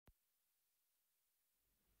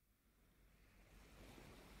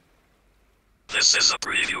This is a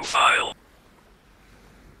preview file.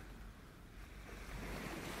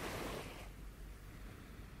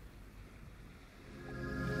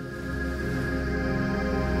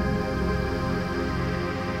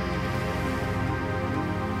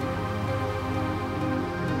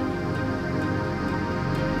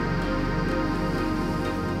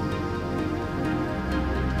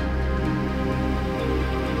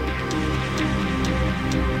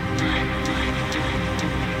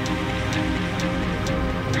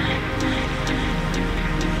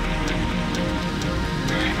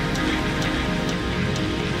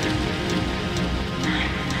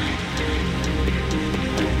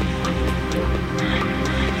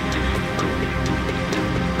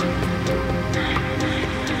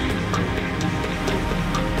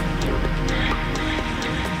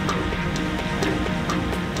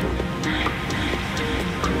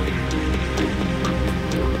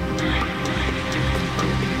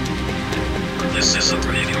 This is a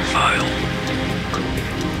preview file.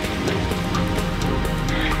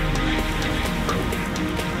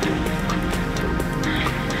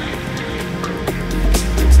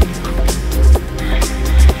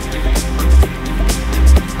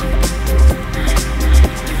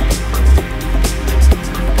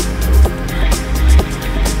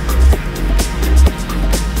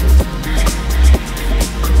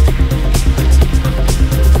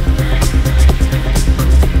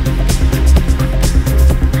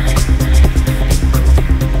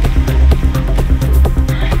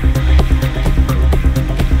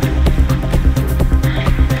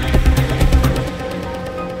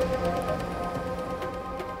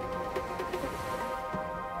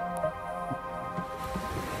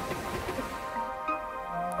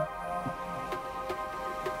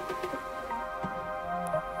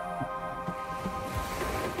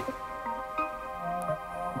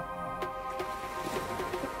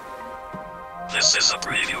 This is a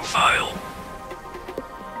preview file.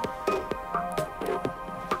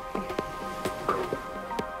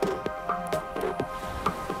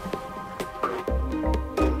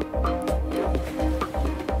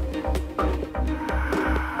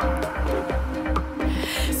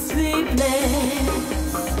 Sleepless,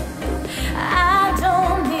 I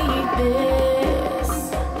don't need this.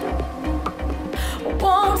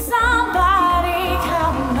 Won't somebody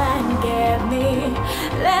come and get me?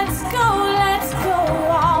 Let's go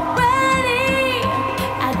already.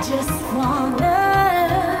 I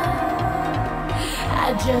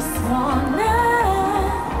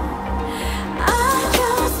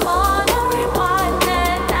just wanna rewind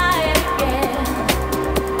that night again.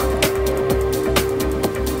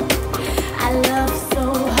 I love so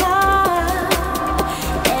hard,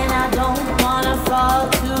 and I don't wanna fall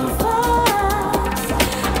too fast.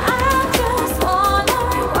 I just wanna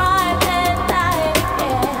rewind that night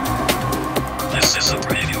again. This is a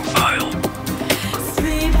preview file.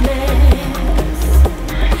 Sleepless,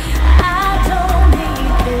 I don't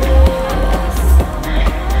need this.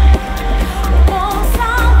 Won't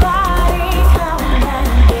somebody come and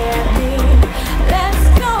get me? Let's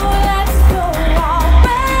go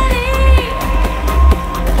already.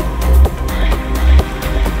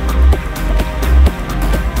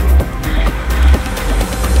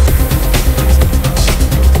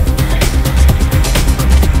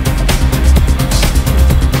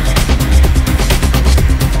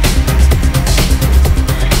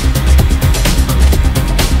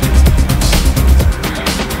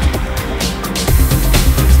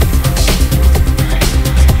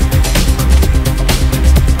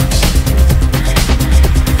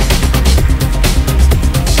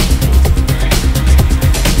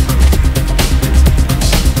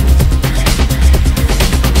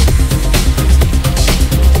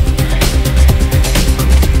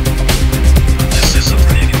 This is a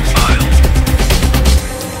preview file.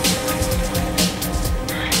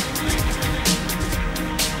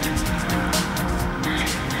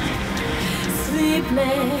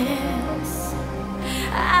 Sleepless,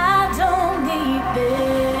 I don't need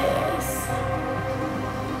this.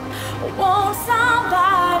 Won't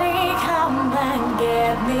somebody come and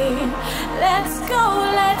get me? Let's go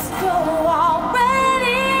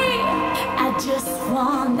already.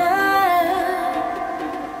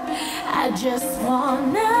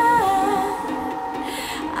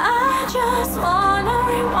 I just wanna